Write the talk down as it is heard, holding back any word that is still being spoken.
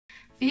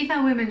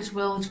FIFA Women's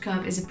World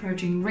Cup is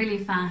approaching really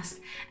fast,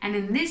 and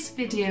in this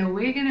video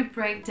we're going to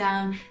break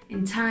down the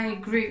entire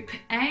Group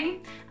A.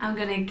 I'm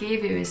going to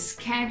give you a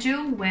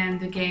schedule when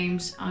the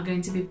games are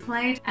going to be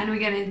played, and we're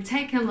going to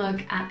take a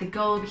look at the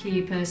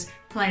goalkeepers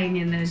playing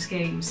in those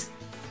games.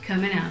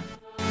 Coming up.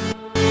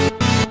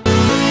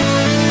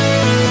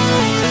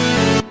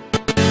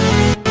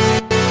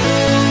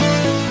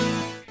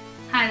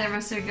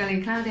 Master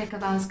Goalie Claudia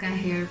Kowalska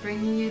here,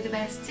 bringing you the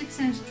best tips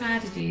and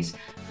strategies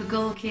for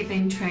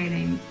goalkeeping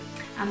training.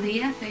 I'm the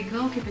FA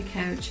goalkeeper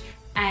coach,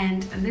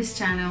 and on this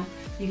channel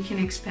you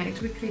can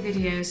expect weekly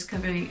videos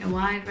covering a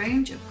wide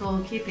range of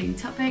goalkeeping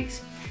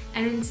topics.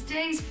 And in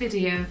today's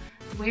video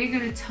we're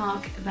going to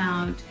talk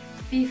about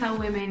FIFA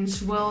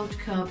Women's World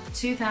Cup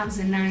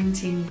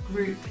 2019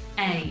 Group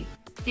A.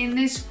 In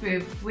this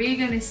group, we're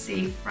going to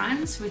see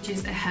France, which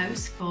is the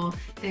host for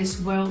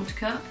this World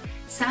Cup,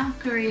 South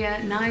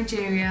Korea,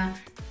 Nigeria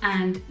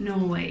and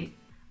Norway.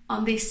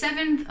 On the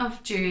 7th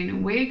of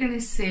June, we're going to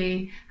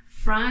see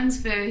France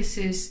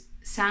versus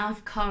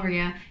South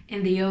Korea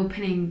in the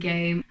opening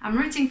game. I'm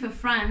rooting for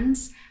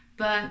France,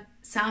 but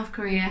South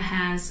Korea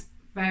has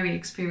very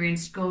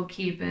experienced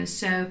goalkeepers,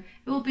 so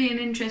it will be an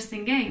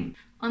interesting game.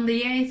 On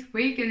the 8th,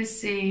 we're going to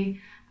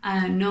see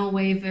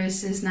Norway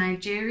versus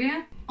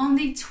Nigeria. On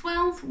the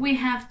 12th, we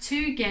have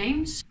two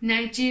games,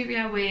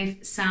 Nigeria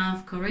with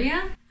South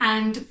Korea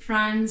and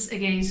France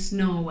against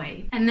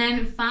Norway. And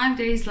then 5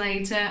 days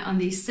later, on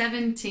the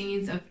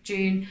 17th of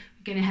June,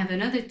 we're going to have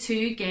another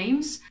two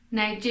games,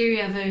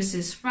 Nigeria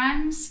versus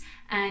France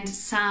and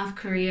South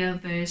Korea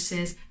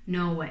versus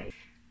Norway.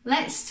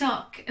 Let's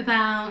talk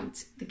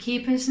about the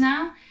keepers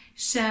now.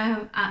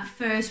 So at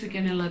first, we're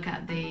going to look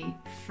at the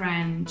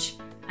French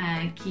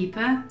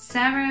keeper,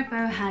 Sarah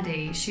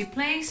Bouhaddi. She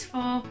plays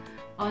for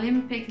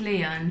Olympique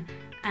Lyon,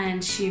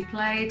 and she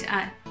played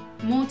at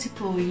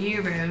multiple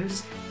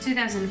Euros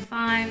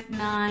 2005,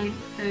 9,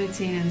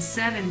 13 and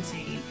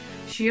 17.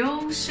 She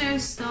also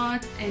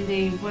starred in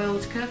the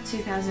World Cup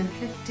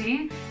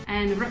 2015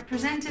 and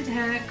represented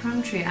her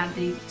country at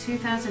the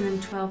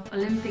 2012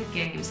 Olympic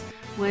Games,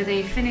 where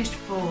they finished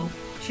fourth.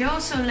 She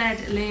also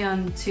led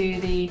Lyon to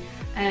the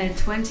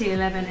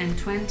 2011 and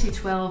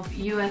 2012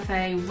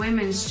 UEFA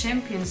Women's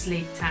Champions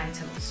League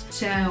titles.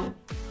 So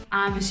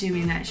I'm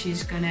assuming that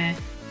she's gonna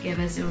give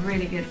us a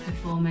really good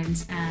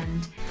performance,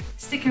 and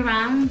stick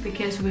around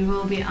because we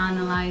will be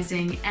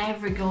analysing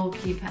every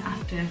goalkeeper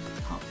after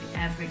hopefully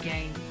every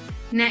game.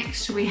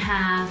 Next we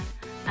have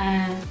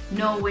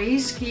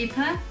Norway's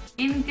keeper,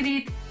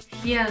 Ingrid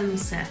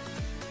Hjelmseth.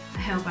 I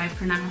hope I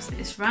pronounced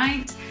this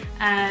right.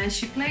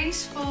 She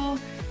plays for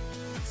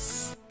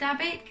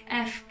Stabæk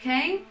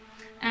FK,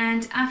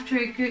 and after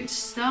a good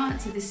start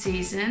to the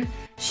season,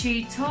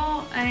 she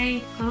tore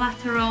a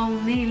collateral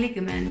knee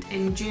ligament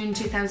in June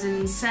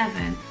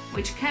 2007,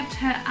 which kept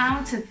her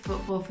out of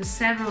football for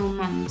several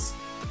months,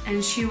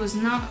 and she was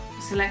not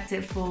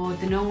selected for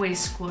the Norway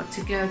squad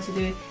to go to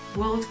the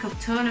World Cup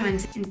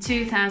tournament in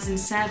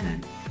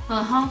 2007.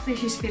 Well, hopefully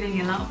she's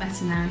feeling a lot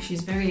better now.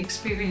 She's a very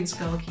experienced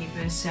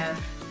goalkeeper, so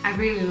I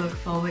really look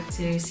forward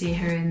to see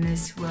her in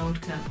this World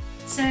Cup.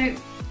 So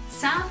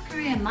South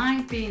Korea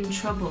might be in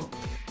trouble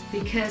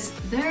because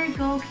their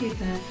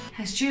goalkeeper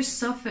has just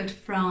suffered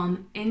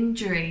from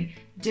injury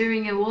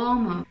during a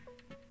warm-up,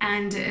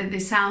 and the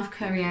South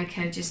Korea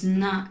coach is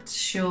not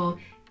sure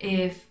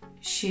if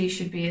she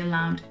should be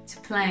allowed to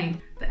play.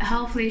 But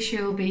hopefully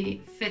she'll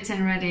be fit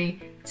and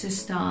ready to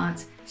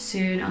start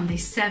soon on the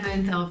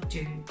 7th of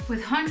June.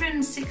 With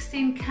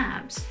 116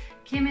 caps,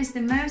 Kim is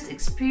the most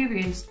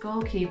experienced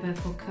goalkeeper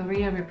for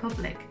Korea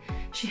Republic.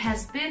 She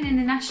has been in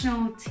the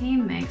national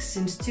team mix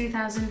since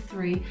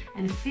 2003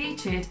 and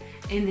featured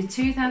in the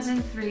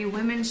 2003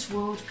 Women's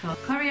World Cup,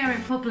 Korea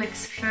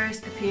Republic's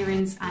first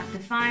appearance at the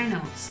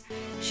finals.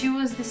 She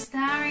was the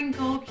starring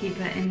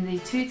goalkeeper in the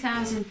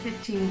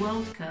 2015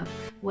 World Cup,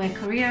 where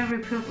Korea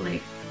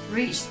Republic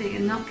reached the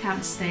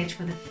knockout stage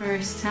for the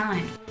first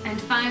time.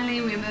 And finally,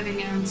 we're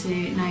moving on to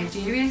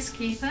Nigeria's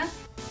keeper,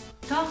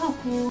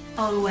 Tochukwu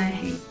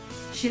Oluehi.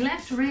 She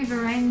left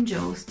River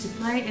Angels to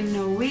play in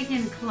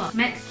Norwegian club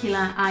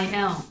Metkila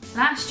IL.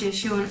 Last year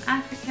she won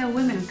Africa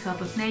Women Cup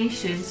of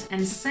Nations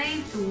and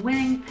saved a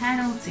winning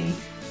penalty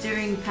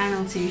during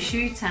penalty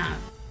shootout.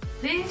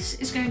 This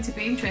is going to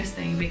be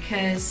interesting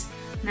because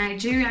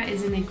Nigeria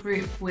is in a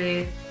group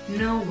with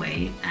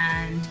Norway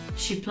and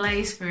she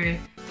plays for a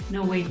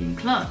Norwegian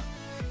club.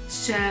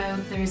 So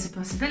there is a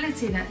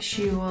possibility that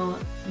she will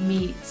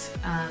meet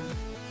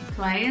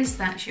players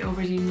that she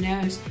already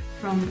knows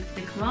from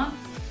the club.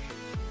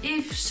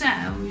 If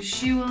so,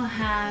 she will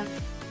have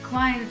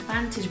quite an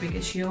advantage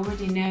because she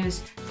already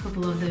knows a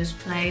couple of those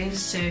players,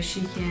 so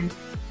she can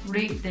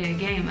read their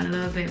game a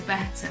little bit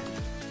better.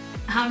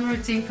 I'm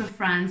rooting for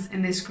France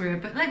in this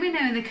group, but let me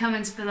know in the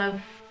comments below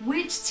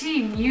which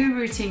team you're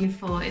rooting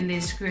for in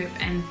this group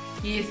and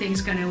who you think's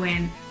gonna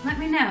win. Let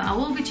me know. I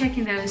will be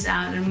checking those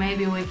out, and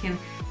maybe we can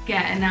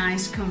get a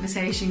nice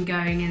conversation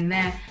going in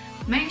there.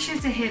 Make sure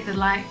to hit the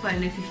like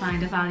button if you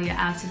find a value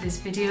out of this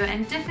video,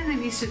 and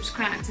definitely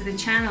subscribe to the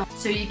channel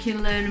so you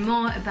can learn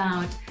more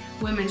about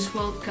Women's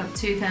World Cup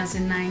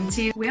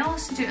 2019. We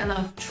also do a lot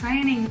of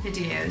training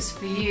videos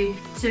for you,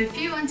 so if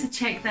you want to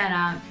check that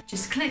out,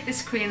 just click the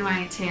screen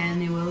right here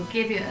and it will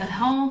give you a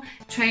whole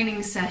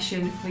training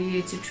session for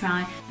you to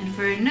try. And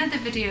for another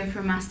video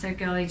from Master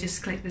Goalie,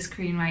 just click the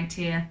screen right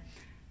here.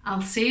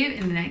 I'll see you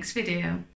in the next video.